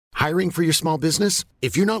Hiring for your small business?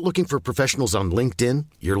 If you're not looking for professionals on LinkedIn,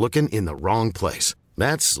 you're looking in the wrong place.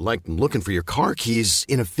 That's like looking for your car keys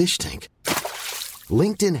in a fish tank.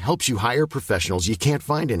 LinkedIn helps you hire professionals you can't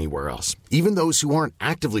find anywhere else, even those who aren't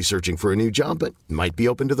actively searching for a new job but might be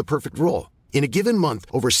open to the perfect role. In a given month,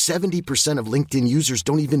 over 70% of LinkedIn users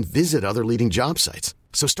don't even visit other leading job sites.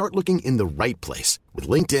 So start looking in the right place. With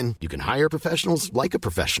LinkedIn, you can hire professionals like a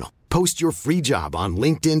professional. Post your free job on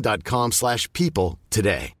linkedin.com/people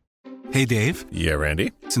today. Hey, Dave. Yeah,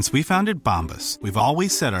 Randy. Since we founded Bombas, we've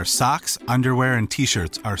always said our socks, underwear, and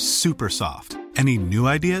T-shirts are super soft. Any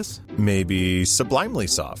new ideas? Maybe sublimely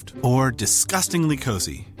soft. Or disgustingly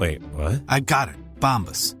cozy. Wait, what? I got it.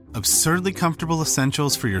 Bombas. Absurdly comfortable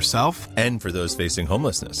essentials for yourself And for those facing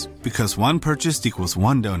homelessness. Because one purchased equals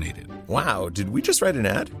one donated. Wow, did we just write an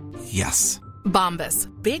ad? Yes. Bombas.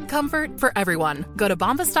 Big comfort for everyone. Go to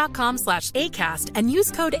bombas.com/ACAST and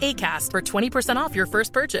use code ACAST for 20% off your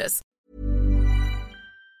first purchase.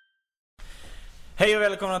 Hej och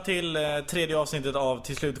välkomna till tredje avsnittet av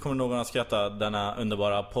Till slut kommer någon att skratta, denna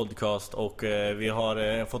underbara podcast. Och vi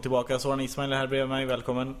har fått tillbaka Soran Ismail här bredvid mig,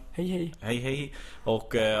 välkommen. Hej hej. Hej hej.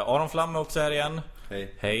 Och Aron Flam är också här igen.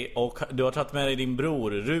 Hej. Hej. Och du har tagit med dig din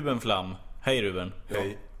bror Ruben Flam. Hej Ruben.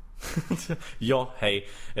 Hej. Ja, hej.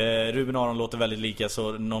 Ruben och Aron låter väldigt lika,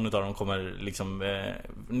 så någon av dem kommer liksom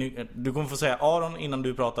du kommer få säga Aron innan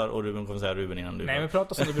du pratar och Ruben kommer säga Ruben innan du pratar. Nej, men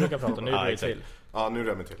prata som du brukar prata. Nu är det till. Ja, nu är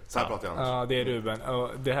det mig till. Så här pratar jag annars. Ja, det är Ruben. Och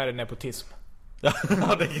det här är nepotism. Ja,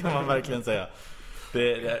 det kan man verkligen säga.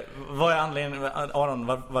 Vad är anledningen, Aron,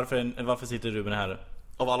 varför sitter Ruben här?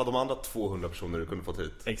 Av alla de andra 200 personer du kunde fått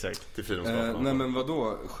hit. Exakt. Till Fridhemsgatan. Nej, men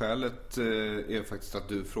vadå? Skälet är faktiskt att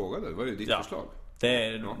du frågade. Det var ju ditt förslag. Det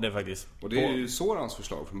är faktiskt. Och det är ju Sorans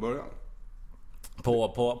förslag från början.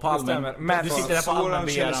 På allmän. Men du sitter här på allmän Soran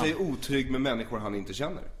begäran. känner sig otrygg med människor han inte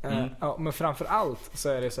känner. Ja, men framförallt så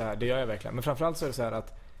är det så här, det gör jag verkligen. Men framförallt så är det så här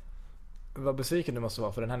att vad besviken du måste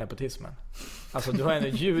vara för den här nepotismen. Alltså du har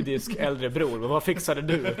en judisk äldre bror. Men vad fixade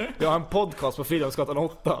du? Du har en podcast på Fridhemsgatan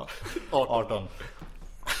 8. 18.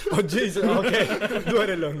 Jesus, okej. Då är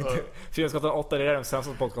det lugnt. Fridhemsgatan 8, det är den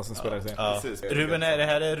sämsta podcasten som spelar sig. Precis. Ruben, är det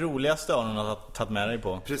här det roligaste Aron har tagit med dig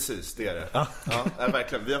på? Precis, det är det. Ja,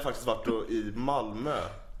 verkligen. Vi har faktiskt varit då i Malmö,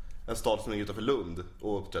 en stad som ligger utanför Lund,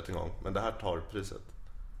 och uppträtt en gång. Men det här tar priset.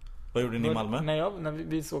 Vad gjorde ni i Malmö? När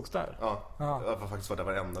vi sågs där. Ja, jag har faktiskt varit där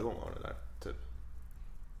varenda gång av det där, typ.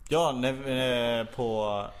 Ja,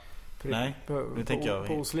 på... Nej, det tänker jag.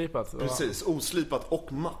 På Oslipat. Precis, Oslipat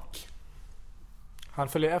och Mack. Han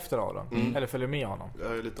följer efter Aron. Eller följer med honom.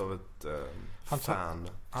 Jag är lite av ett fan.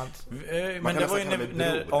 Men det var ju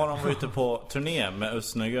när Aron var ute på turné med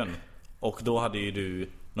Östnögen. Och då hade ju du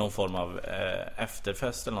någon form av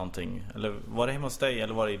efterfest eller någonting. Eller var det hemma hos dig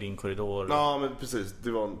eller var det i din korridor? Ja, men precis,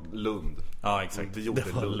 det var Lund. Ja, exakt. Vi gjorde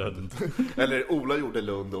Lund. Eller Ola gjorde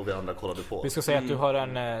Lund och vi andra kollade på. Vi ska säga att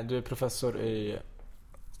du är professor i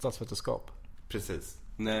statsvetenskap. Precis.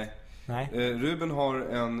 Nej. Ruben har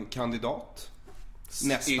en kandidat.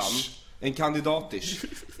 Nästan. En kandidat-ish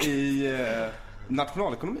i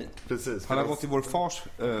nationalekonomi. Precis. Han har gått i vår fars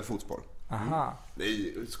fotspår. Aha. Det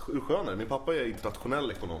är skönare. Min pappa är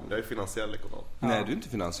internationell ekonom. Jag är finansiell ekonom. Nej, du är inte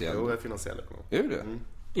finansiell. Jo, jag är finansiell ekonom. Är du det?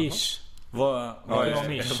 Ish. Vad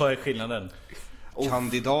är skillnaden?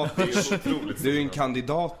 Kandidat-ish. Du är en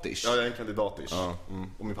kandidat-ish. Ja, jag är en kandidat-ish. Ja.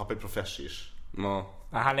 Och min pappa är professor-ish. Ja.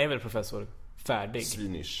 Han är väl professor färdig.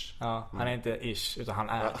 Svinish. Ja, han är inte ish utan han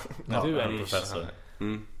är. Ja, du är en ish. professor.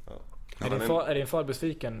 Är din far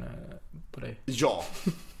besviken på dig? Ja,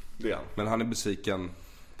 det är han. Men han är besviken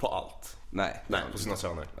på allt. Nej, på sina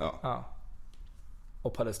söner. Ja.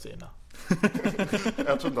 Och Palestina.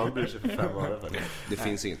 Jag tror inte han bryr sig för 5 år. Det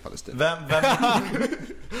finns inget Palestina.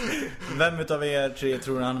 Vem utav er tre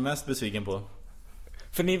tror han är mest besviken på?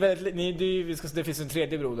 För det finns en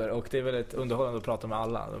tredje broder och det är väldigt underhållande att prata med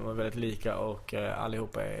alla. De är väldigt lika och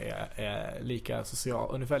allihopa är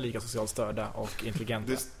ungefär lika socialt störda och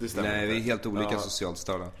intelligenta. Nej, vi är helt olika socialt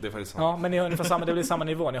störda. Det är faktiskt sant. Ja, men ni har ungefär det blir samma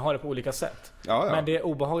nivå. Ni har det på olika sätt. Ja. Men det är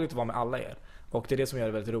obehagligt att vara med alla er. Och det är det som gör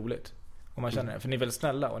det väldigt roligt. Om man känner, för ni är väldigt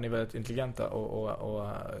snälla och ni är väldigt intelligenta och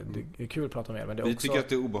det är kul att prata med er, men det är vi också... tycker att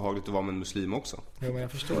det är obehagligt att vara med en muslim också. Jo, men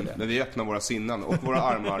jag förstår det. Men vi öppnar våra sinnen och våra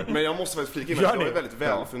armar. Men jag måste faktiskt flika in att jag är väldigt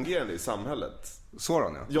välfungerande i samhället.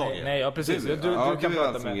 Sådan, ja. Nej, ja, precis. Du kan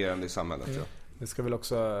prata med fungerande i samhället, ja. Det ska väl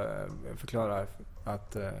också förklara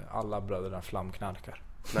att alla bröderna Flam knarkar.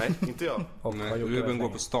 Nej, inte jag. Ruben går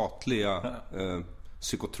på statliga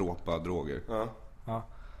psykotropa droger. Ja.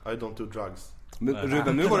 I don't do drugs. Men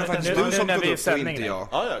Ruben, nu var det faktiskt du som tog upp och inte jag.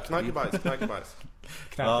 Ja, knarkebajs.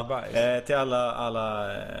 Till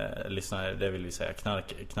alla lyssnare, det vill vi säga,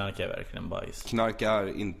 knark är verkligen bajs. Knark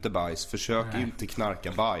är inte bajs. Försök inte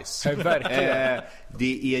knarka bajs. Verkligen.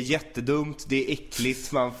 Det är jättedumt, det är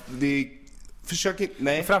äckligt. Försök inte,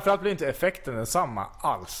 nej. Framförallt blir inte effekten densamma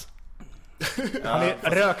alls.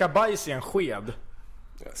 Röka bajs i en sked.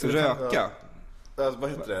 Röka? Vad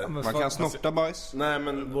heter det? Man kan snorta bajs. Nej,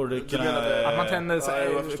 men borde kunna att man tänder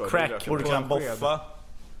så crack. Borde kunna boffa.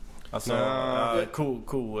 Alltså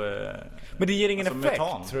men det ger ingen alltså effekt,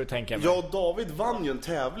 metan. tror du, tänker jag. Jag och David vann ju en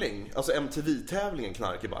tävling, alltså MTV-tävlingen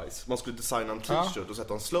knarkebajs. Man skulle designa en t-shirt och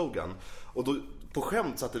sätta en slogan. Och då på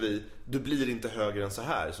skämt satte vi: du blir inte högre än så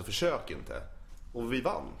här, så försök inte. Och vi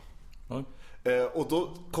vann. Och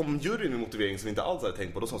då kom juryn med motivering som vi inte alls hade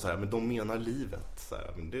tänkt på. Då sa så här: men de menar livet. Så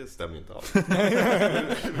här, men det stämmer inte alls.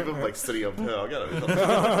 Vi var bara extremt höga där.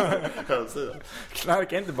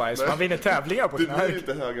 Knark är inte bajs, man vinner tävlingar på knark. Du blir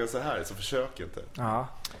inte högre än så här, så försök inte. Ja.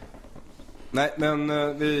 Nej, men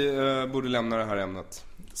vi borde lämna det här ämnet.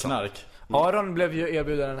 Knark. Aron blev ju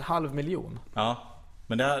erbjuden 500 000. Ja,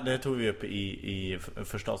 men det tog vi upp i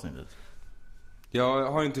första avsnittet.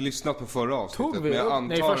 Jag har inte lyssnat på förra avsnittet, men jag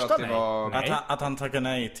antar att det var... Att han tackade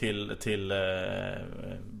nej till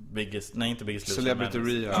Biggest... Nej, inte Biggest Loser. Celebrity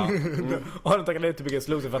Rehab. Aron tackade nej till Biggest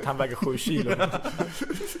Loser för att han väger 7 kilo.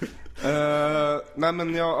 Nej,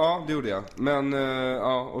 men ja, det gjorde jag. Men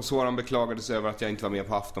och Soran beklagade sig över att jag inte var med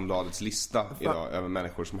på Aftonbladets lista idag över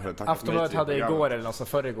människor som hade tackat Aftonbladet nej till hade igår eller något så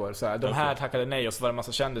förr igår så här, de här tackade nej, och så var det en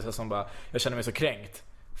massa kändisar som bara: jag känner mig så kränkt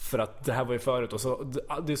för att det här var ju förut, och så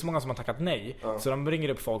det är så många som har tackat nej, så de ringer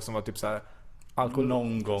upp folk som var typ så här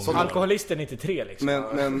någon gång alkoholister 93 liksom.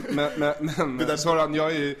 Men Soran,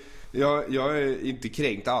 jag är inte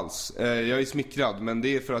kränkt alls. Jag är smickrad, men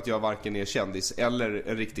det är för att jag varken är kändis eller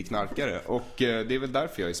en riktig knarkare. Och det är väl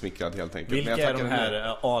därför jag är smickrad, helt enkelt. Vilka är de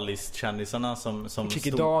här A-list-kändisarna som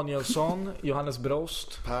Kikki Danielsson, Johannes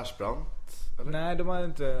Brost, Persbrandt? Nej, de hade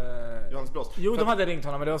inte... Johannes Brost. Jo, de hade ringt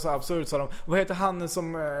honom, men det var så absurt, sa de. Vad heter han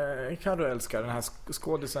som kan du älska? Den här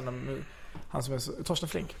skådisen, han som är Torsten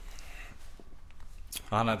Flink.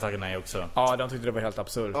 Han hade tagit nej också. Ja, de tyckte det var helt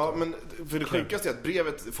absurt. Ja, men för det sjukaste är att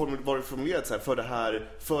brevet var formulerat så här: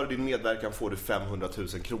 för din medverkan får du 500 000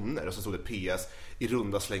 kronor. Och så stod det PS: i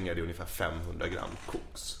runda slängar det ungefär 500 gram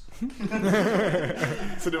koks.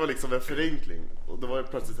 Så det var liksom en förenkling. Och det var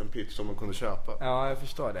plötsligt en pitch som man kunde köpa. Ja, jag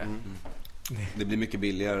förstår det. Det blir mycket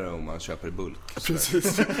billigare om man köper i bulk.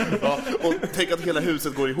 Precis. Ja, och tänk att hela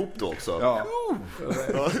huset går ihop då också. Ja.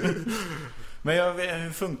 Men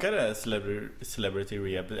hur funkar det Celebrity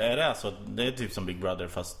Rehab? Är det alltså, det är typ som Big Brother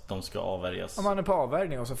fast de ska avvärjas? Om man är på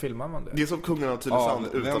avvärjning och så filmar man det. Det är som kungen av Tylösand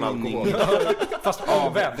utan alkohol. Fast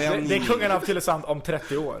avvänd. Det är kungen av Tylösand om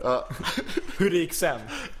 30 år. Ja. Hur det gick sen.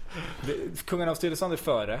 Kungen av Tylösand är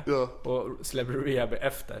före, ja, och Celebrity Rehab är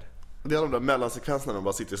efter. Det är de där mellansekvenserna när de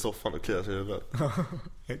bara sitter i soffan och kliar sig i huvudet.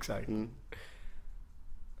 Exakt.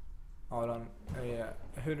 Aron,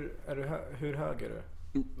 hur hög är du?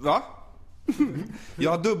 Va?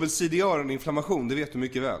 Jag har dubbelsidig öroninflammation, det vet du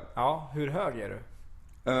mycket väl. Ja, hur hög är du?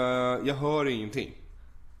 Jag hör ingenting.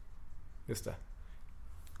 Just det.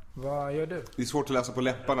 Vad gör du? Det är svårt att läsa på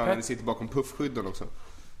läpparna när ni sitter bakom puffskydden också.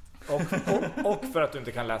 Och för att du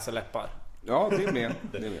inte kan läsa läppar. Ja, det är med.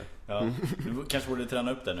 Ja. Du kanske borde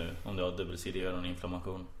träna upp det nu om du har dubbelsidig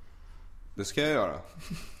öroninflammation. Det ska jag göra.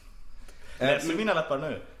 Läser du mina läppar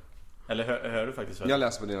nu? Eller hör du faktiskt? Jag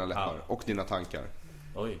läser på dina läppar och dina tankar.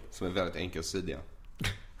 Oj. Som är väldigt enkelsidiga.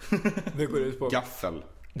 Det går ut på gaffel.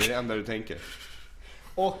 Det är det enda du tänker.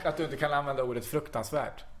 Och att du inte kan använda ordet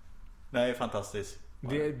fruktansvärt. Nej, fantastiskt.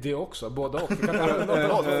 Det också, båda och.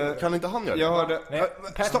 Kan inte han göra det? Jag hörde...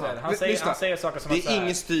 Petter, han säger saker som det är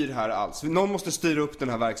inget styr här alls. Någon måste styra upp den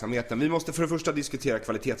här verksamheten. Vi måste för det första diskutera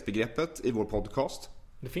kvalitetsbegreppet i vår podcast.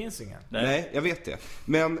 Det finns ingen. Nej, jag vet det.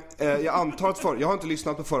 Men jag antar att jag har inte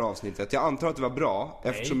lyssnat på förra avsnittet. Jag antar att det var bra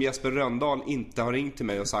eftersom Jesper Rönndahl inte har ringt till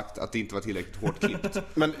mig och sagt att det inte var tillräckligt hårt klippt.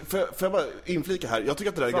 Men får jag bara inflika här? Jag tycker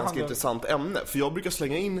att det där är ett ganska intressant ämne. För jag brukar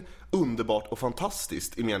slänga in underbart och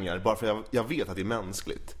fantastiskt i meningar bara för att jag vet att det är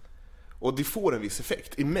mänskligt. Och det får en viss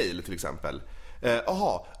effekt. I mejl till exempel.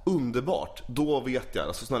 Underbart, då vet jag,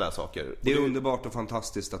 alltså såna där saker. Det är underbart och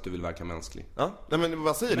fantastiskt att du vill verka mänsklig. Ja, nej, men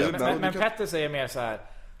vad säger du? Men Petter säger mer så här: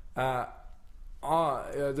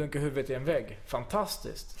 jag dunkar huvudet i en vägg.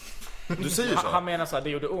 Fantastiskt. Du säger så? Han menar så här, det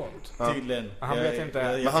gjorde ont. Tydligen. Han vet inte.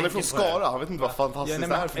 Men han är från Skara, han vet inte vad fantastiskt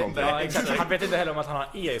är för någonting. Ja, exakt. Han vet inte heller om att han har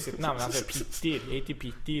E i sitt namn. Han säger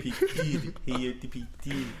Pittir.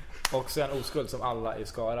 Och sen oskuld som alla i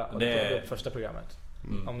Skara. Det är första programmet.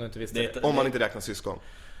 Om du inte visste det. Om man inte räknar syskon.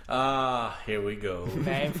 Here we go.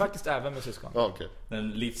 Nej, faktiskt även med syskon. Okay. Den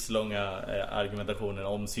livslånga argumentationen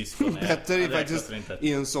om syskon. Petter är faktiskt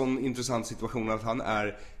i en sån intressant situation att han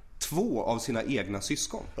är 2 av sina egna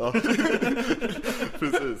syskon. Ja.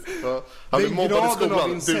 Precis. Ja. Han är mobbad i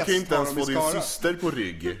skolan. Du kan inte ens få din syster på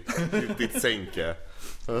rygg. Ditt sänke.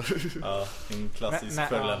 Ja, en klassisk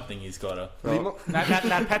förolämpning i Skara. Ja.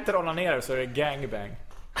 När Petter onanerar så är det gangbang.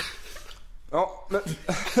 Ja, men...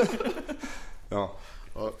 ja.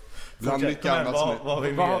 Bland mycket annat vad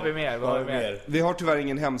har vi mer? Vi har tyvärr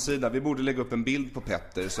ingen hemsida. Vi borde lägga upp en bild på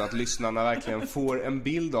Petter så att lyssnarna verkligen får en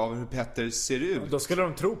bild av hur Petter ser ut. Då skulle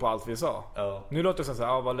de tro på allt vi sa. Nu låter det så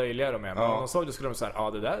här, vad löjliga de är. Men om de såg det skulle de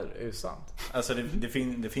säga, det där är ju sant. Alltså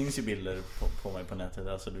det finns ju bilder på mig på nätet.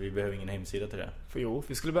 Alltså vi behöver ingen hemsida till det. Jo,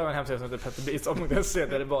 vi skulle behöva en hemsida som heter petterbeats.se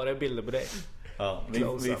där det bara är bilder på dig. Ja,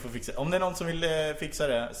 vi får fixa. Om det är någon som vill fixa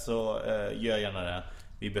det så gör gärna det.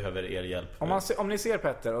 Vi behöver er hjälp. Om ni ser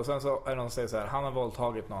Petter och sen så är någon säger så här, han har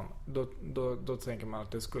våldtagit någon, då tänker man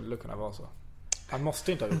att det skulle kunna vara så. Han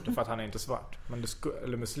måste inte ha gjort det för att han är inte svart. Men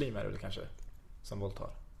eller muslim är det väl kanske som våldtar.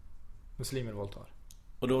 Muslimer våldtar.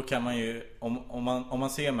 Och då kan man ju om man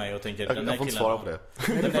ser mig och tänker den där killen svara på det.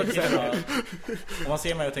 Om man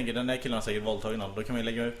ser mig och tänker den där killen har säkert våldtagit någon, då kan man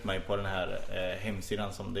lägga upp mig på den här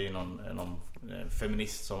hemsidan som det är någon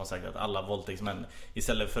feminist som har sagt att alla våldtäktsmän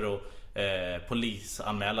istället för att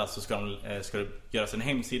polisanmälas så ska det göras en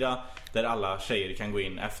hemsida där alla tjejer kan gå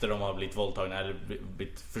in efter de har blivit våldtagna eller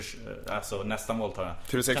blivit alltså nästan våldtagna.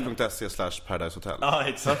 36.se/Paradise Hotel. Ja,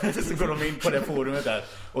 exakt. Så går de in på det forumet där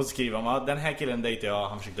och skriver den här killen dejtar jag,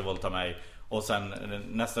 han försökte våldta mig. Och sen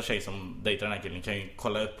nästa tjej som dejtar den här killen kan ju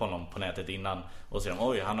kolla upp honom på nätet innan och säga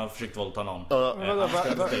oj, han har försökt våldta någon.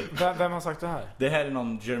 Vem har sagt det här? Det här är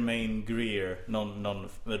någon Germaine Greer, någon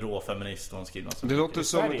rå feminist som skriver något. Det låter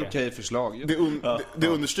som ett okej förslag. Det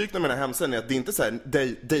understrykna med den här hemsidan är att det inte är så här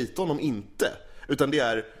dejta honom inte, utan det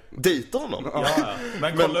är dejta honom. Ja.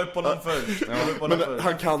 Men kolla upp honom först. Men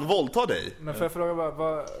han kan våldta dig. Men får jag fråga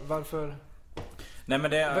varför? Nej,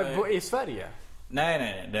 men det är i Sverige?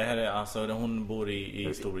 Nej, det här är alltså hon bor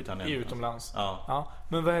i Storbritannien. I utomlands. Ja.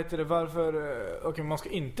 Men vad heter det, varför man ska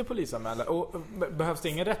inte polisanmäla och behövs det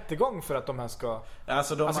ingen rättegång för att de här ska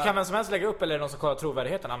alltså kan vem som helst lägga upp eller är det någon som kollar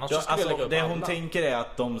trovärdigheten annars ska lägga upp det alla. Hon tänker är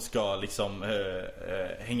att de ska liksom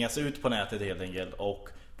hängas ut på nätet helt enkelt och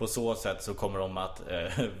på så sätt så kommer de att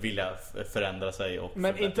vilja förändra sig och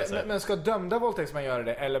men ska dömda våldtäktsmän göra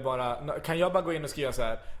det eller bara kan jag bara gå in och skriva så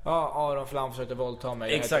här Aron Flam försökte våldta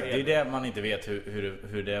mig. Exakt, det är det man inte vet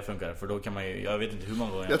hur det funkar för då kan man ju, jag vet inte hur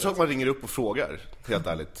man går in. Jag tror att man ringer upp och frågar helt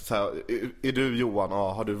ärligt så här, är du Johan?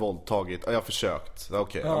 Har du våldtagit? Jag har försökt.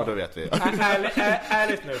 Okej, men då vet vi.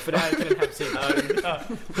 Ärligt nu för det här är till en hemsida.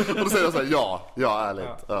 Och då säger jag så här, ja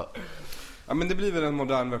ärligt. Ja. Ja, men det blir väl en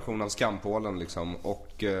modern version av Skampålen liksom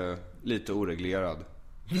och lite oreglerad.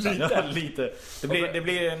 Lite. Det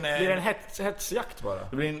blir en hetsjakt bara.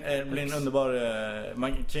 Det blir en underbar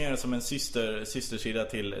man kan göra som en systersida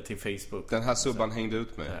till Facebook. Den här subban hängde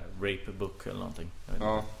ut mig. Rape book eller någonting.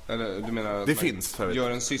 Ja, eller du menar att det finns för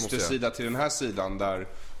gör en systersida till den här sidan där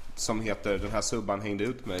som heter den här subban hängde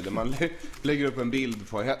ut mig där man lägger upp en bild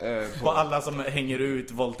på alla som hänger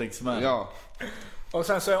ut våldtäktsmän. Ja. Och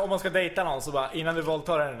sen så om man ska dejta någon så bara innan vi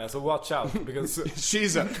våldtar henne så watch out because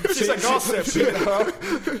she's a gossip.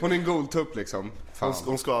 Hon är en god tupp liksom.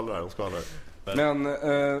 Hon skvallrar. Men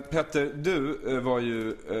Petter, du var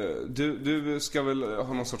ju du ska väl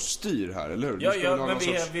ha någon sorts styr här, eller hur? Du ska väl ha någon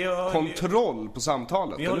sorts kontroll på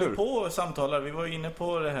samtalet, vi håller på och samtalar. Vi var inne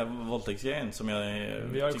på det här våldtäktsgrejen som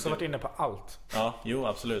vi har också varit inne på allt. Ja, jo,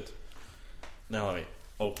 absolut. Det har vi.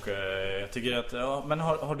 Och jag tycker att men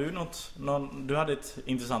har du du hade ett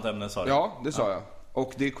intressant ämne, sa du? Ja, det sa jag.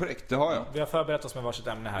 Och det är korrekt, det har jag. Vi har förberett oss med varsitt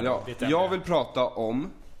ämne här. Ja, jag vill prata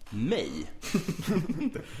om mig.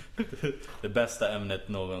 Det bästa ämnet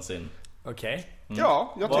någonsin. Okej.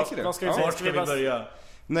 Ja, jag tycker det. Var ska vi börja?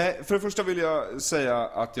 Nej, för det första vill jag säga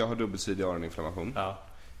att jag har dubbelsidig öroninflammation. Ja.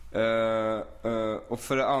 Och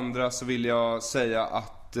för det andra så vill jag säga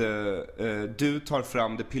att du tar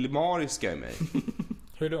fram det pillemariska i mig.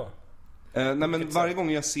 Hur då? Nej, men varje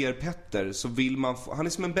gång jag ser Petter så vill man han är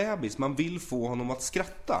som en bebis, man vill få honom att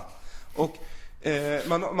skratta. Och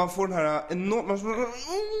man får den här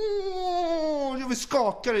jag vill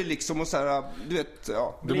skaka dig liksom och så här, du vet,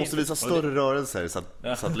 ja. Du måste visa större rörelser så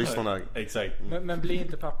att lyssnarna. Exakt. Men bli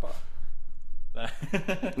inte pappa. Nej,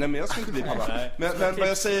 men jag ska inte bli pappa. Men vad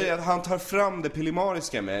jag säger är att han tar fram det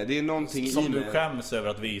pillemariska med. Det är någonting som i du mig. skäms över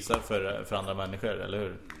att visa för andra människor, eller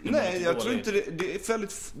hur? Nej, jag tror inte det är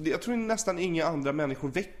väldigt. Jag tror nästan inga andra människor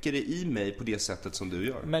väcker det i mig på det sättet som du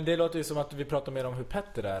gör. Men det låter ju som att vi pratar mer om hur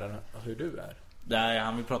Petter är än hur du är. Nej,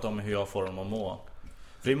 han vill prata om hur jag får dem att må.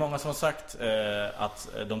 För det är många som har sagt att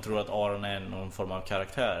de tror att Aron är någon form av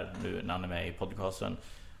karaktär nu när han är med i podcasten.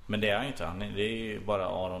 Men det är han inte, det är ju bara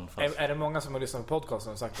Aron fast... Är det många som har lyssnat på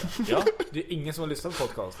podcasten och sagt det? Ja. Det är ingen som har lyssnat på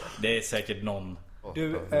podcasten. Det är säkert någon.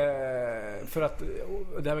 Du, för att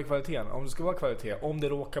det här med kvaliteten, om det ska vara kvalitet, om det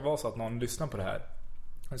råkar vara så att någon lyssnar på det här,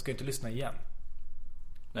 man ska ju inte lyssna igen.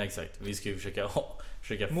 Nej, exakt, vi ska ju försöka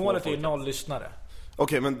målet är ju 0 lyssnare.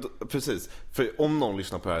 Okej, men precis. För om någon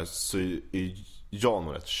lyssnar på det här så är jag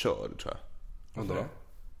nog rätt körd, tror jag. Vadå?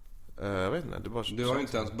 Jag vet inte, det bara... Du har ju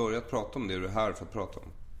inte ens börjat prata om det du är här för att prata om.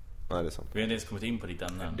 Nej, det är sant. Vi har inte ens kommit in på ditt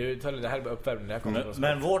ämne. Du, det här är bara uppvärmning.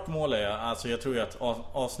 Men vårt mål är, alltså jag tror ju att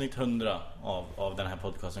avsnitt 100 av den här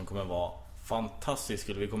podcasten kommer vara fantastiskt.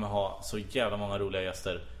 Vi kommer ha så jävla många roliga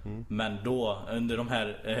gäster. Men då, under de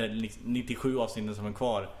här 97 avsnitten som är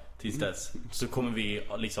kvar tills dess, så kommer vi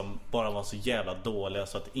liksom bara vara så jävla dåliga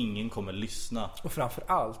så att ingen kommer lyssna. Och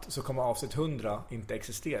framförallt så kommer avsnitt 100 inte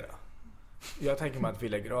existera. Jag tänker mig att vi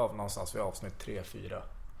lägger av någonstans vid avsnitt 3-4.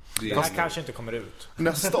 Det här kanske inte kommer ut.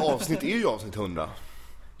 Nästa avsnitt är ju avsnitt 100.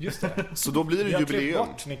 Just det. Så då blir det jubileum. Vi har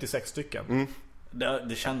klippt bort 96 stycken.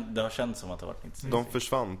 Det har känts som att det har varit 96. De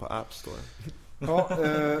försvann på App Store.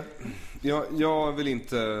 Ja, jag vill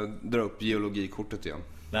inte dra upp geologikortet igen.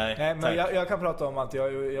 Nej, men jag kan prata om att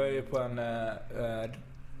jag är på en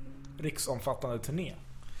riksomfattande turné.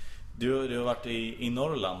 Du har varit i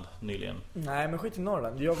Norrland nyligen. Nej, men skit i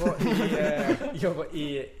Norrland. Jag var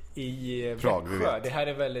i Växjö. Det här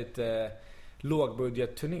är väldigt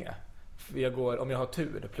lågbudgetturné. Jag går, om jag har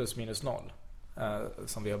tur, plus minus 0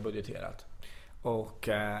 som vi har budgeterat. Och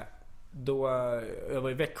då jag var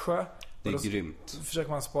i Växjö. Det är grymt. Försöker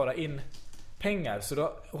man spara in pengar. Så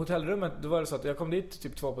då, hotellrummet, då var det så att jag kom dit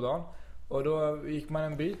typ 2 på dagen. Och då gick man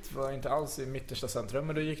en bit, var inte alls i mittersta centrum,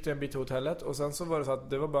 men då gick det en bit till hotellet. Och sen så var det så att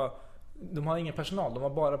det var bara, de har ingen personal, de har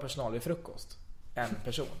bara personal vid frukost. En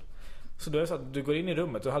person. Så då är det så att du går in i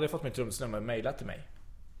rummet, då hade jag fått mitt rumsnummer mejlat till mig.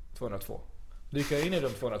 202. Du gick in i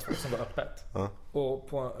rum 202 som var öppet. Och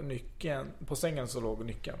på sängen så låg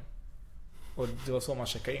nyckeln. Och det var så man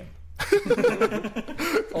checkade in.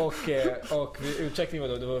 och utcheckningen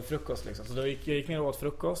var då, det var frukost liksom. Så då jag gick ner och åt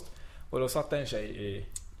frukost. Och då satt en tjej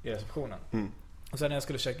i receptionen. Och sen när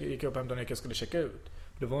jag gick upp och hämtade nyckeln och skulle checka ut,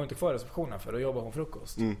 då var hon inte kvar i receptionen, för då jobbade hon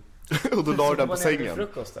frukost. Och då la du den på sängen?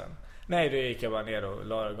 Frukosten. Nej, då gick jag bara ner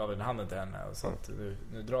och gav den handen till henne och sa att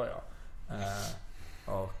nu drar jag.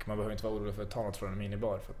 Och man behöver inte vara orolig för att ta något från en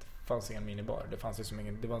minibar, för att det fanns ingen minibar. Det fanns liksom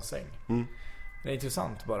ingen, det var en säng. Det är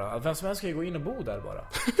intressant bara. Vem som helst ska ju gå in och bo där bara.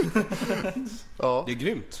 Ja. Det är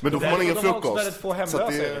grymt. Men då får man ingen frukost. De har väldigt få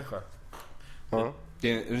hemlösa i Växjö. Ja.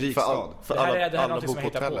 Det är en rik stad. Det här är något som jag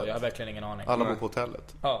hittar på. Jag har verkligen ingen aning. Alla bor på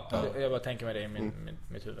hotellet. Ja, jag bara tänker mig det i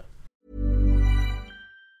mitt huvud.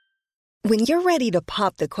 When you're ready to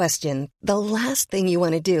pop the question, the last thing you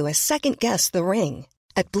want to do is second guess the ring.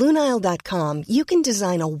 At BlueNile.com, you can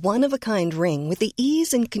design a one-of-a-kind ring with the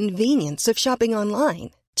ease and convenience of shopping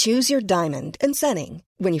online. Choose your diamond and setting.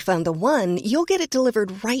 When you find the one, you'll get it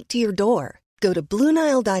delivered right to your door. Go to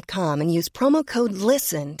BlueNile.com and use promo code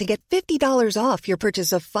LISTEN to get $50 off your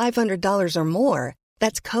purchase of $500 or more.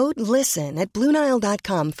 That's code LISTEN at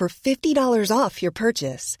BlueNile.com for $50 off your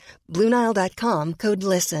purchase. BlueNile.com, code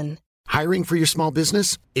LISTEN. Hiring for your small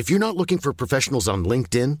business? If you're not looking for professionals on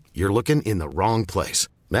LinkedIn, you're looking in the wrong place.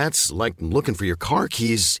 That's like looking for your car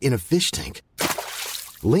keys in a fish tank.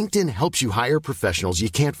 LinkedIn helps you hire professionals you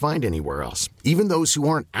can't find anywhere else, even those who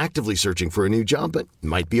aren't actively searching for a new job but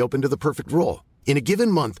might be open to the perfect role. In a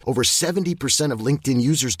given month, over 70% of LinkedIn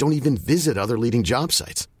users don't even visit other leading job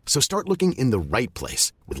sites. So start looking in the right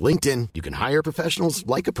place. With LinkedIn, you can hire professionals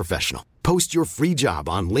like a professional. Post your free job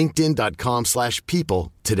on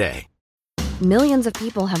linkedin.com/people today. Millions of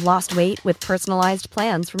people have lost weight with personalized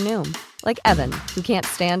plans from Noom. Like Evan, who can't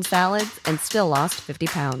stand salads and still lost 50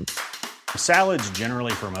 pounds. Salads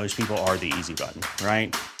generally for most people are the easy button,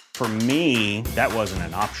 right? For me, that wasn't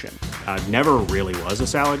an option. I never really was a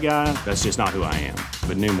salad guy. That's just not who I am.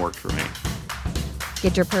 But Noom worked for me.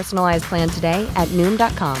 Get your personalized plan today at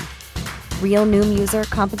Noom.com. Real Noom user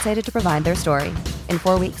compensated to provide their story. In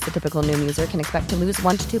 4 weeks, the typical Noom user can expect to lose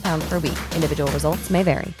 1 to 2 pounds per week. Individual results may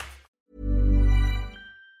vary.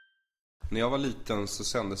 När jag var liten så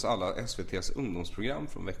sändes alla SVT:s ungdomsprogram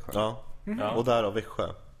från Växjö. Ja. Och därav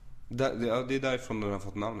Växjö. Det är därifrån den har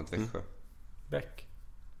fått namnet Växjö. Bäck.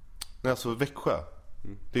 Nej, alltså Växjö.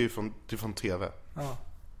 Det är ju från TV. Ja.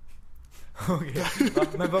 Okej.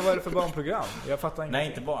 Men vad var det för barnprogram? Jag fattar inte. Nej,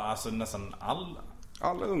 inte bara, alltså nästan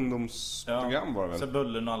alla ungdomsprogram var det väl? Så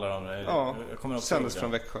Bullen och alla de där. Ja, jag kommer ihåg sändes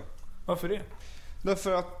från Växjö. Varför det?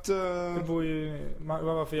 Därför att... Det bor ju...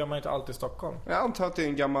 Varför gör man inte alltid i Stockholm? Jag antar att det är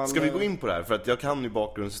en gammal... Ska vi gå in på det här? För att jag kan ju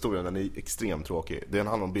bakgrundshistorien, den är extremt tråkig. Den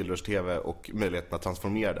handlar om Bildrörs-TV och möjligheten att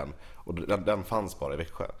transformera den. Och den fanns bara i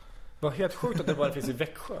Växjö. Det var helt sjukt att det bara finns i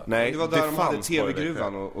Växjö. Nej, det var där de hade TV-gruvan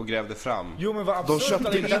TV-gruvan och grävde fram. Jo, men vad absurt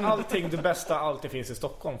att inte allting, det bästa alltid finns i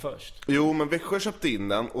Stockholm först. Jo, men Växjö köpte in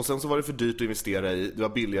den och sen så var det för dyrt att investera i. Det var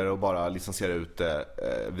billigare att bara licensiera ut det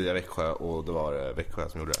via Växjö, och det var Växjö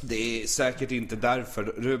som gjorde det. Det är säkert inte därför,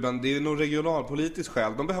 Ruben. Det är nog regionalpolitiskt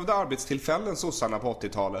skäl. De behövde arbetstillfällen, sossarna, på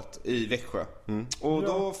 80-talet i Växjö. Och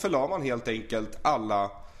då förla man helt enkelt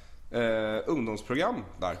alla ungdomsprogram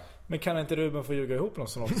där. Men kan inte Ruben få ljuga ihop något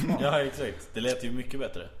sånt smart? Ja, exakt. Det lät ju mycket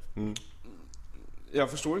bättre.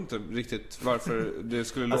 Jag förstår inte riktigt varför det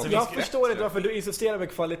skulle låta jag förstår inte varför du insisterar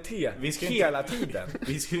med kvalitet hela tiden.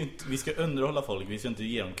 Vi ska underhålla folk, vi ska inte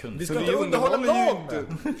ge dem kunskap. Vi ska inte underhålla någon.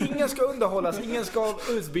 Ingen ska underhållas, ingen ska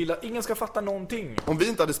utbilda, ingen ska fatta någonting. Om vi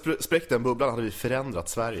inte hade spräckt den bubblan hade vi förändrat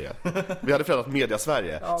Sverige. Vi hade förändrat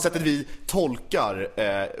media-Sverige. Ja, sättet vi tolkar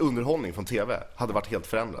underhållning från TV hade varit helt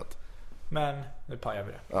förändrat. Men nu pajar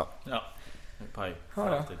vi det. Ja, nu paj.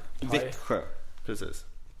 Ja. Växjö. Precis.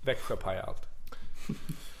 Växjö pajar allt.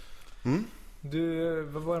 Du,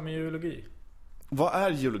 vad var det med geologi? Vad är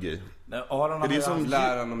geologi? Aron, är det som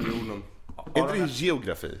läran om jorden? Är inte det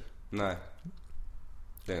geografi? Nej,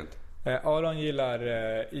 det är inte. Aron gillar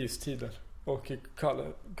istider och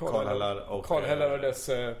Karlhällar och dess...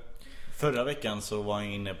 Förra veckan så var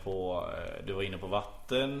jag inne på... Du var inne på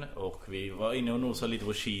vatten och vi var inne och nosade lite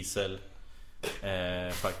på kisel.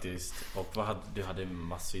 Faktiskt. Och du hade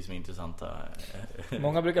massvis med intressanta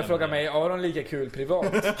många brukar fråga mig, är Aron lika kul privat?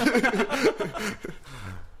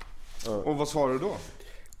 Och vad svarar du då?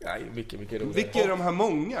 Ja, mycket roligt. Vilka är de här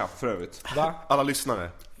många för övrigt? Va? Alla lyssnare.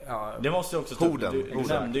 Ja, det måste jag också ta upp.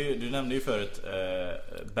 Du nämnde ju förut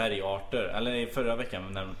bergarter. Eller förra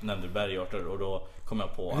veckan nämnde du bergarter. Och då kom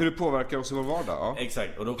jag på hur det påverkar oss i vår vardag. Ja.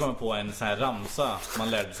 Exakt, och då kom jag på en sån här ramsa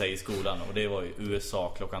man lärde sig i skolan. Och det var ju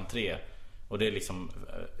USA klockan 3. Och det är liksom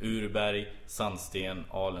urberg, sandsten,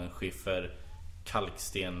 alunskiffer,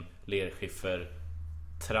 kalksten, lerskiffer,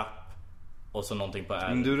 trapp och så någonting på R.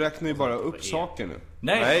 Men du räknar ju bara upp saker nu.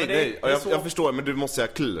 Nej. Jag förstår, men du måste säga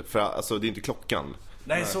kl, för alltså det är inte klockan.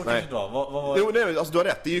 Nej, så kanske det var. Vad... Jo, nej, alltså du har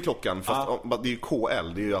rätt, det är ju klockan, fast det är ju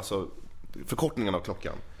KL, det är ju alltså förkortningen av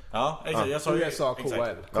klockan. Ja, exakt. Jag sa USA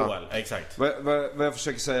KL. KL, exakt. Vad jag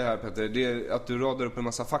försöker säga här, Petter, det är att du radar upp en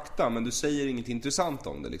massa fakta, men du säger inget intressant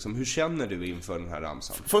om det liksom. Hur känner du inför den här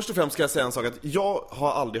ramsan? Först och främst ska jag säga en sak, att jag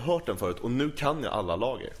har aldrig hört den förut och nu kan jag alla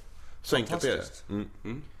lager. Så enkelt är det.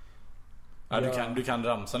 Ja, du kan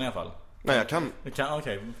ramsan i alla fall. Nej, jag kan.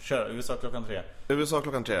 Okej, kör. USA klockan 3. USA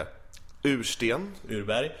klockan 3. Ursten.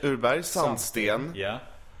 Urberg, sandsten. Ja.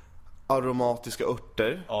 Aromatiska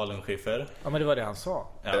örter. Alunskiffer. Ja, men det var det han sa.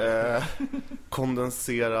 Ja.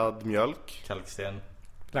 Kondenserad mjölk. Kalksten.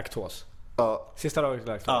 Laktos. Ja. Sista dagen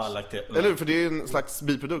laktos. Ja, laktos. Eller hur? För det är en slags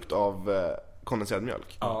biprodukt av kondenserad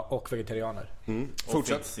mjölk. Ja, och vegetarianer.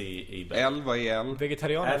 Fortsätt. L, vad är L?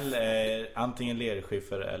 Vegetarianer. L är antingen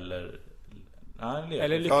lerskiffer eller... Ja,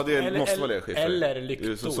 det måste vara lerskiffer. Eller lyktor.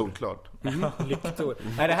 Det är så solklart. Lyktor.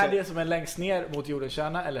 Är det här det som är längst ner mot jordens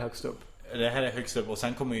kärna eller högst upp? Det här är högst upp och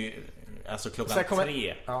sen kommer ju alltså klockan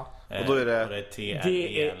 3. Ja. Och då är det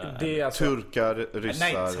det är alltså... turkar, ryssar.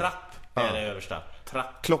 Nej, trapp är det översta.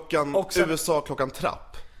 Trapp. Klockan sen... USA klockan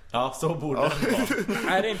trapp. Ja, så borde det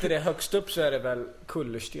vara. Är det inte det högst upp så är det väl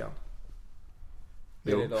kullersten.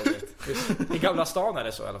 Det är det dagligt. I Gamla stan är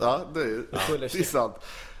det så i alla fall. Ja, det är sant.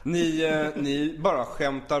 Ni bara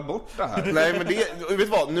skämtar bort det här. Nej, men vet du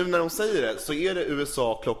vad? Nu när de säger det så är det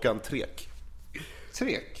USA klockan trek.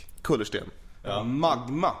 Trek? Kullersten. Ja.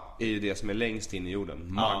 Magma är ju det som är längst in i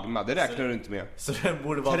jorden. Magma, det räknar du inte med. Så det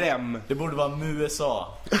borde vara det borde vara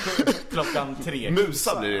USA klockan 3.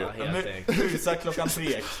 Musa blir det. Musa klockan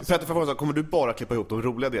 3. Petter, för kommer du bara klippa ihop de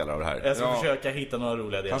roliga delarna av det här? Jag ska försöka hitta några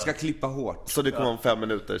roliga delar. Han ska klippa hårt. Så det kommer om 5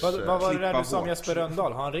 minuters. Vad var det där du sa om Jesper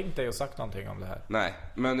Rönndahl? Har han ringt dig och sagt någonting om det här? Nej,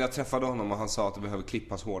 men jag träffade honom och han sa att det behöver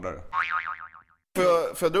klippas hårdare.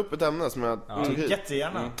 Får jag dra upp ett ämne som jag tog hit?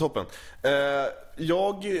 Jättegärna. Toppen.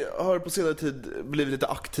 Jag har på senare tid blivit lite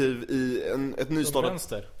aktiv i ett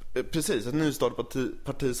nystartat... Precis, ett nystartat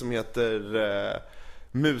parti som heter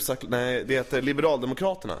det heter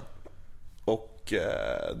Liberaldemokraterna. Och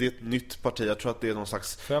det är ett nytt parti. Jag tror att det är någon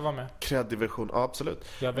slags... Får jag vara med? Kreddig version. Ja, absolut.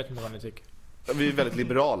 Jag vet inte vad ni tycker. Vi är väldigt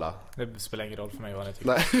liberala. Det spelar ingen roll för mig vad ni tycker.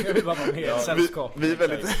 Nej. Jag vill bara vara med i ett sällskap. Vi är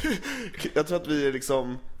väldigt... Jag tror att vi är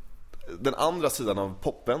liksom den andra sidan av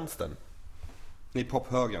popvänstern. Ni är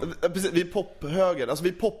pophögern. Precis, vi är pophögern. Alltså vi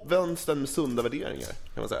är popvänstern med sunda värderingar,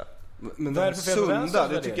 kan man säga. Men det är sunda,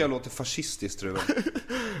 det tycker jag låter fascistiskt, Ruben.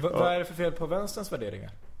 Vad är det för fel på vänsterns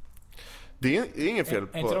värderingar? Det är ingen fel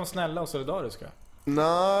på... Är inte de snälla och solidariska?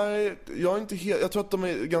 Nej, jag tror att de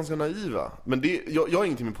är ganska naiva. Men jag har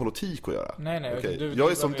ingenting med politik att göra. Nej, okay.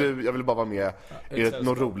 Jag är som du, jag vill bara vara med i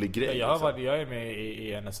någon rolig grej. Jag är med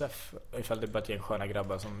i NSF. Ifall det bara är en sköna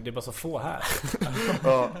grabbar som, det är bara så få här.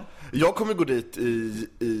 Ja, jag kommer gå dit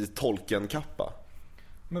i tolkenkappa.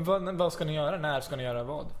 Men vad ska ni göra? När ska ni göra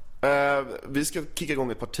vad? Vi ska kicka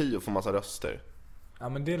igång ett parti och få massa röster. Ja,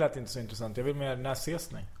 men det lät inte så intressant. Jag vill mer, när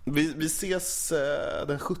ses ni? Vi ses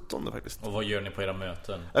den 17 faktiskt. Och vad gör ni på era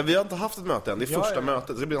möten? Vi har inte haft ett möte än, det är första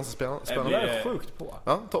mötet. Det blir ganska spännande. Jag är sjukt på.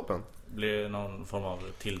 Ja, toppen. Blir det någon form av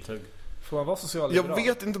tilltugg? Får man vara socialliberal? Jag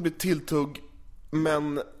vet inte om det blir tilltugg,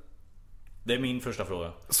 men... Det är min första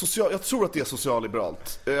fråga. Jag tror att det är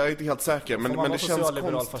socialliberalt. Jag är inte helt säker, men det känns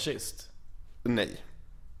socialliberal fascist? Nej.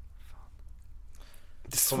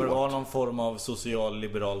 Kommer det vara någon form av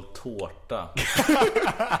social-liberal tårta?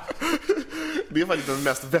 Det är faktiskt den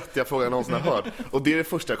mest vettiga frågan jag någonsin har hört. Och det är det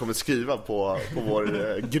första jag kommer skriva på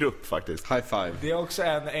vår grupp faktiskt. High five. Det är också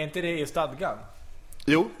är inte det i stadgan?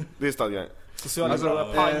 Jo, det är stadgan.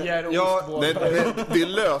 Socialliberala pajer och det är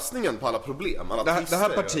lösningen på alla problem. Det här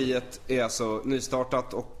partiet är alltså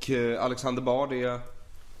nystartat och Alexander Bard är...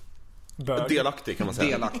 Bög. Delaktig kan man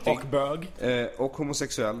säga. Och bög. Och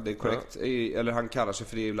homosexuell, det är korrekt. Eller han kallar sig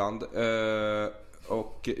för det ibland.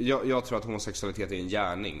 Och jag tror att homosexualitet är en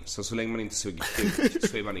gärning. Så länge man inte suger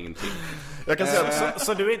så är man ingenting. Jag kan säga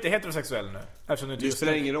så du är inte heterosexuell nu? Det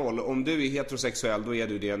spelar ingen roll. Om du är heterosexuell, då är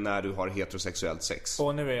du det när du har heterosexuellt sex.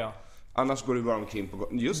 Och nu är jag. Annars går du bara omkring på...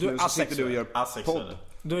 Just nu så sitter du och gör podd.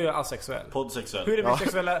 Då är jag asexuell. Poddsexuell. Hur är min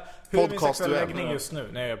sexuella läggning just nu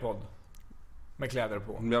när jag gör podd? Med kläder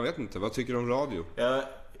på. Jag vet inte, vad tycker du om radio?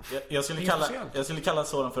 Jag skulle kalla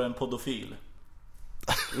sådan för en podofil.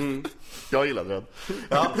 Jag gillar det.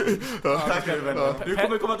 Ja. Tack, du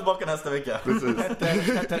kommer komma tillbaka nästa vecka.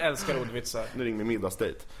 Petter älskar ordvitsar. Nu ringer min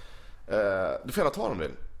middagsdejt. Du får gärna ta dem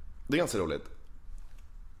vill. Det är ganska roligt.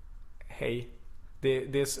 Hej.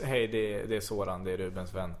 Det är Soran, det är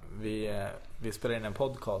Rubens vän. Vi spelar in en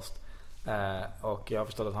podcast. Och jag har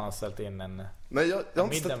förstått att han har ställt in en... Nej, jag har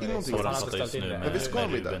inte ställt in någonting. Han har ställt in men vi ska ha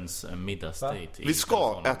middag. Vi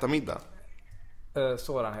ska äta middag.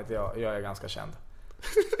 Soran heter jag är ganska känd.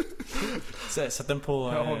 Sätt den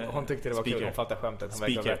på hon tyckte det var speaker. Kul, hon fattade skämtet. Hon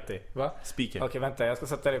verkar vettig. Va? Speaker. Okej, vänta, jag ska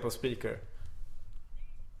sätta dig på speaker.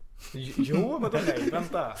 Jo, men nej,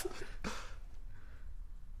 vänta.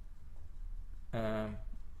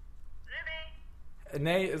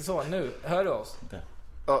 Nej, så, nu, hör du oss?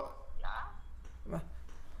 Ja.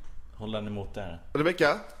 Håll den emot där. Rebecka?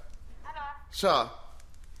 Hallå? Tja.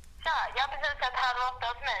 Jag har precis sett 7:30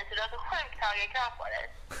 hos mig, så du har så sjukt höga krav på dig.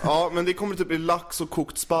 Ja, men det kommer typ bli lax och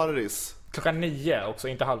kokt sparris. 9:00 också,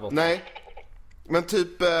 inte 7:30. Nej. Men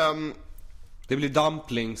typ... Det blir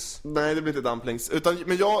dumplings. Nej, det blir inte dumplings.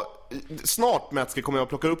 Men snart, Mätske, kommer jag att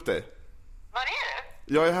plocka upp dig. Var är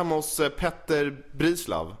du? Jag är hemma hos Petter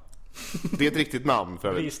Brislav. Det är ett riktigt namn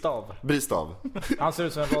för Bristav. Han ser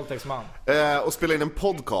ut som en våldtäktsman. Och spelar in en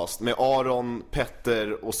podcast med Aron,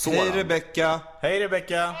 Petter och Soran. Hej Rebecka. Hej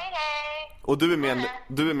Rebecka. Hej. Och du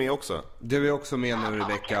är med också. Du är också med nu,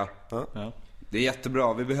 Rebecka. Ja. Det är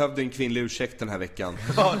jättebra, vi behövde en kvinnlig ursäkt den här veckan.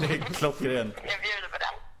 Ja, det är klockrent. Jag bjuder på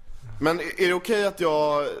den. Men är det okej att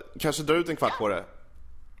jag kanske drar ut en kvart på det?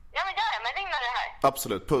 Ja, men gör det, men ring när det här.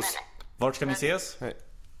 Absolut, puss. Vart ska ni ses? Hej.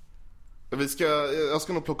 Jag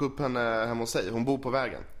ska nog plocka upp henne hemma hos sig. Hon bor på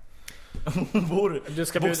vägen. Hon bor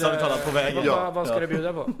bokstavligt talat på vägen. Vad ska du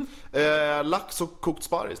bjuda på? Lax och kokt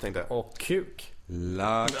sparris tänkte jag. Och kuk.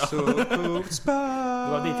 Lax och kokt sparris.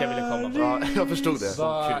 Det var dit jag ville komma. Ja, jag förstod det.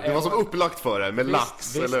 Det var som upplagt för det med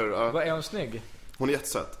lax, eller hur? Ja. Vad är hon snygg? Hon är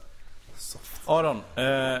jättesöt. Aron,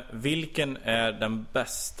 vilken är den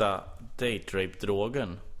bästa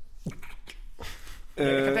date-rape-drogen?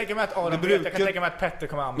 Jag kan tänka mig att jag kan tänka mig att Petter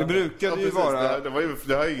kommer använda. Det brukade ju vara... Det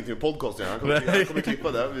har ju ingenting med podcasten. Han kommer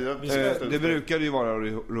klippa det. Det brukade ju vara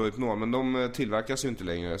Rohypnol, men de tillverkas ju inte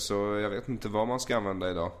längre. Så jag vet inte vad man ska använda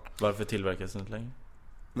idag. Varför tillverkas det inte längre?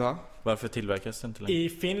 Va? Varför tillverkas det inte längre? I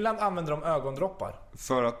Finland använder de ögondroppar.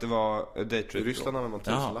 För att det var date-rape. I Ryssland använder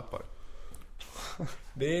man 1000 lappar.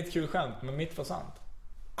 Det är ett kul skämt, men mitt var sant.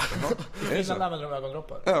 I Finland använder de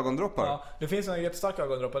ögondroppar. Ögondroppar? Ja, det finns en jättestark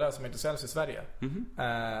ögondroppar där som inte säljs i Sverige.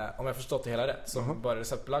 Om jag förstått det hela rätt. Som bara är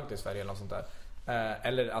receptbelagd i Sverige eller något sånt där.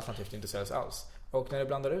 Eller alternativt inte säljs alls. Och när du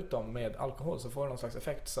blandar ut dem med alkohol så får det någon slags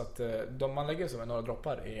effekt. Så att man lägger som några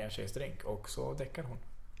droppar i en tjejs drink och så däckar hon.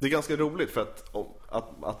 Det är ganska roligt för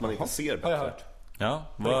att man inte ser bättre. Har jag hört. Ja,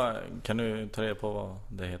 kan du ta reda på vad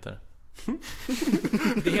det heter?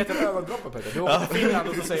 Det heter ögondroppar, Peter. Du åker till Finland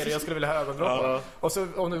och så säger du jag skulle vilja ha ögondroppar. Och så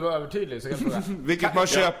om du var övertydlig så kan du fråga. Vilket man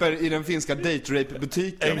köper i den finska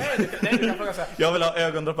date-rape-butiken. Nej, du kan fråga så här. Jag vill ha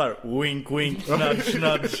ögondroppar. Wink, wink, nudge,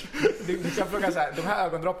 nudge. Du kan fråga så här. De här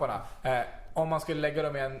ögondropparna, om man skulle lägga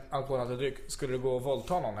dem i en alkoholhaltig dryck, skulle du gå och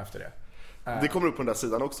våldta någon efter det? Det kommer upp på den där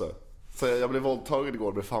sidan också. Så jag blev våldtagen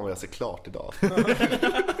igår, men fan vad jag ser klart idag.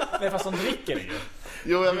 Nej, fast de dricker det ju.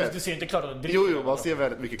 Jo, jag vet. Du ser inte klart att de dricker. Jo, man ser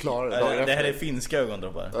väldigt mycket klarare. Det här är finska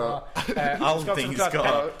ögondroppar. Ja. Allting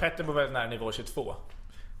ska... Petter bor väl nära nivå 22.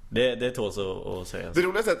 Det tåls att säga. Det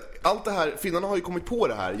roligaste är att allt det här, finnarna har ju kommit på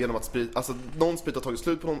det här genom att någon sprit har tagit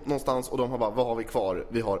slut på någonstans och de har bara, vad har vi kvar?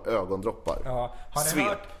 Vi har ögondroppar. Ja. Har ni svep.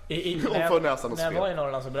 hört när jag var i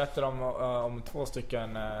Norrland så berättade de om 2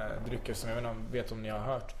 stycken drycker som jag vet om ni har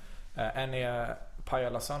hört. En är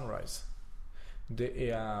Pajala Sunrise. Det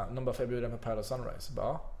är någon bara förbjuden på Pajala Sunrise.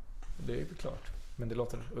 Bara, det är ju klart, men det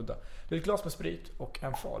låter udda. Det är ett glas med sprit och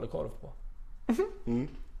en falukorv på.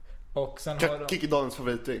 Och sen har Kikki Daniels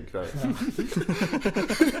favoritdrink.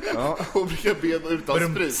 Ja. Hon brukar be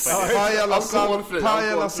utan sprit.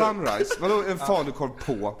 Pajala Sunrise. Vadå en falukorv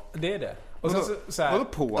på? Det är det. Och så här, vadå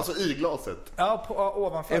på? Alltså i glaset. Ja,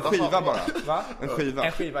 ovanför. En skiva bara. Va? En skiva.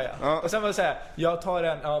 En skiva, ja. Och sen var det så här, jag tar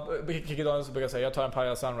en Kikki Daniels brukar säga, jag tar en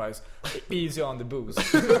Pajala Sunrise. Easy on the booze.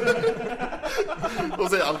 Och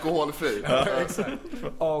så är alkoholfri. Ja, exakt.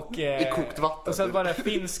 Och i kokt vatten. Och sen var det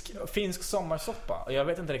finsk sommarsoppa. Och jag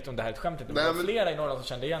vet inte riktigt om det här är ett skämt. Det var flera i Norrland som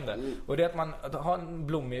kände igen det. Och det är att man har en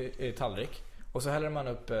blommig tallrik och så häller man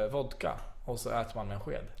upp vodka och så äter man med en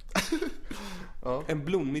sked. Ja. En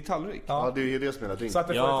blommig tallrik? Ja, det är ju det som är drink. Så att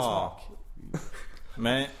det får lite smak.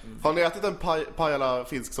 Men... Har ni ätit en Pajala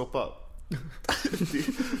finsk soppa?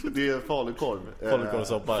 det är falukorv.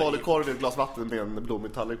 Falukorvsoppa. Falukorv i ett glas vatten med en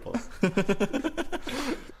blommig tallrik på.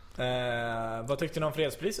 Vad tyckte ni om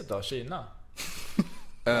fredspriset då? Kina?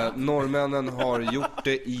 Norrmännen har gjort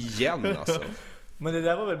det igen alltså. Men det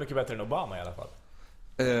där var väl mycket bättre än Obama i alla fall.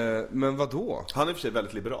 Men vad då? Han är för sig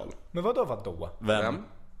väldigt liberal. Men vad då? Vem?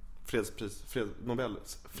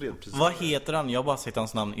 Nobels fredspris. Vad heter han? Jag har bara sett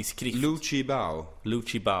hans namn i skrift. Lu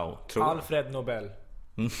Qiao. Alfred Nobel.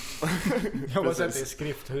 Jag har bara sett det i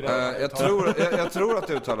skrift. Hur är det? Jag tror att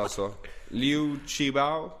det uttalas så. Liu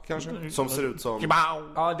Qiao kanske? Som ser ut som...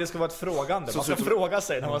 Ja, det ska vara ett frågande. Man ska fråga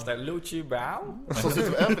sig när man ställer Liu Qiao. Som ser ut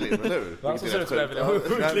som Evelyn, eller hur? Ja, som ser ut som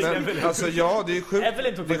Evelyn. Alltså ja, det är sjukt.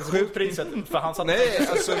 Evelyn tog faktiskt priset för han satt... Nej,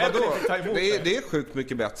 alltså vadå? Det är sjukt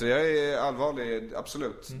mycket bättre. Jag är allvarlig,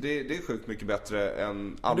 absolut. Det är sjukt mycket bättre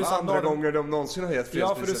än alla andra gånger de någonsin har gett fredspriset.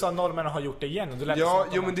 Ja, för du sa norrmännen har gjort det igen. Ja,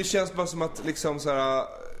 jo men det känns bara som att liksom så här...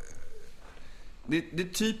 Det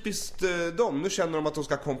är typiskt dem. Nu känner de att de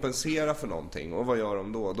ska kompensera för någonting. Och vad gör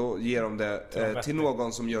de då? Då ger de det till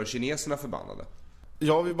någon som gör kineserna förbannade.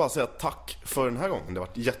 Jag vill bara säga tack för den här gången. Det har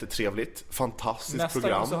varit jättetrevligt. Fantastiskt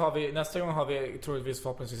program. Nästa gång har vi troligtvis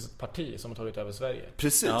förhoppningsvis ett parti som har tagit över Sverige.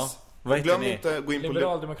 Precis. Ja. Glöm inte att gå in på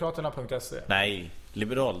Liberaldemokraterna.se. Nej,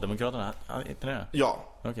 Liberaldemokraterna heter det? Ja.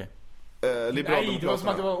 Okej. Nej, det var som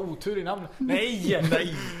att det var otur i namnet.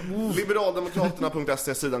 Nej.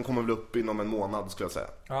 Liberaldemokraterna.se sidan kommer väl upp inom en månad skulle jag säga.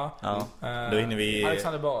 Ja. Då hinner vi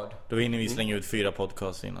Alexander Bard. Då hinner vi slänga ut 4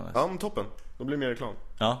 podcasts innan dess. Ja, men toppen. Då blir det mer reklam.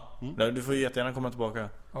 Ja. Du får ju jättegärna komma tillbaka.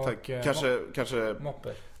 Tack. Kanske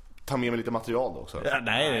mopper. Ta med mig lite material då också. Ja,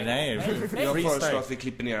 nej. Jag föreslår att vi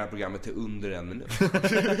klipper ner det här programmet till under 1 minut.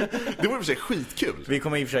 Det vore för sig skitkul. Vi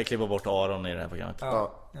kommer i och för sig klippa bort Aron i det här programmet.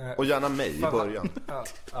 Ja. Och gärna mig i början.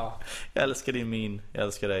 Ja. Jag älskar din min. Jag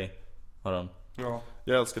älskar dig, Aron. Ja.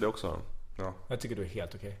 Jag älskar dig också, Aron. Ja. Jag tycker du är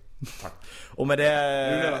helt okej. Tack. Och med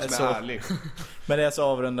det med det så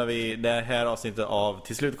avrundar vi det här avsnittet av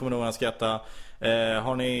Till slut kommer någon att skratta.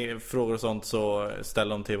 Har ni frågor och sånt så ställ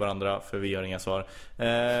dem till varandra, för vi har inga svar.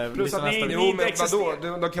 Plus att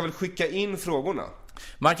de kan väl skicka in frågorna.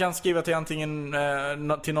 Man kan skriva till antingen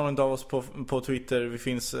till någon av oss på Twitter. Vi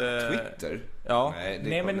finns Twitter? Ja.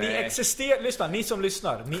 Nej, men ni existerar. Lyssna, ni som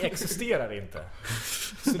lyssnar, ni existerar inte.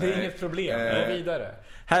 Så det är inget problem. Gå vidare.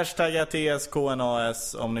 Hashtagga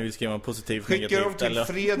TSKNAS om ni vill skriva positivt, negativt. Skicka dem till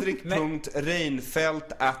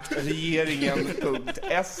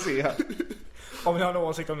fredrik.reinfeldt@regeringen.se om ni har någon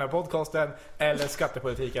åsikt om den här podcasten eller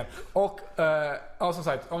skattepolitiken. Och som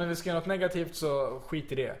sagt, om ni vill skriva något negativt så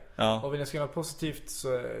skit i det. Ja. Och vill ni skriva något positivt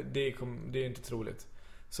så det är inte troligt.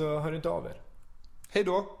 Så hör inte av er. Hej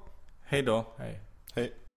då. Hej då. Hej.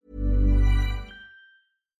 Hej.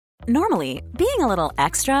 Normally, being a little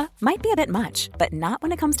extra might be a bit much, but not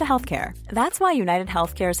when it comes to healthcare. That's why United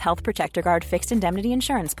Healthcare's Health Protector Guard fixed indemnity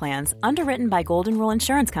insurance plans, underwritten by Golden Rule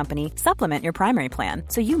Insurance Company, supplement your primary plan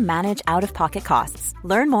so you manage out-of-pocket costs.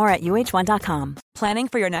 Learn more at uh1.com. Planning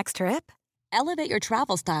for your next trip? Elevate your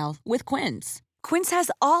travel style with Quince. Quince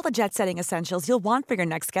has all the jet-setting essentials you'll want for your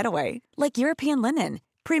next getaway, like European linen,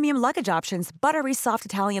 premium luggage options, buttery soft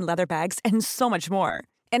Italian leather bags, and so much more.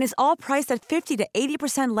 And is all priced at 50 to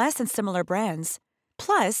 80% less than similar brands.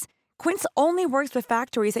 Plus, Quince only works with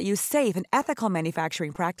factories that use safe and ethical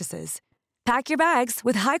manufacturing practices. Pack your bags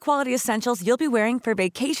with high-quality essentials you'll be wearing for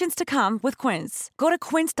vacations to come with Quince. Go to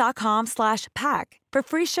quince.com/pack for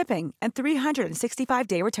free shipping and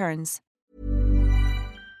 365-day returns.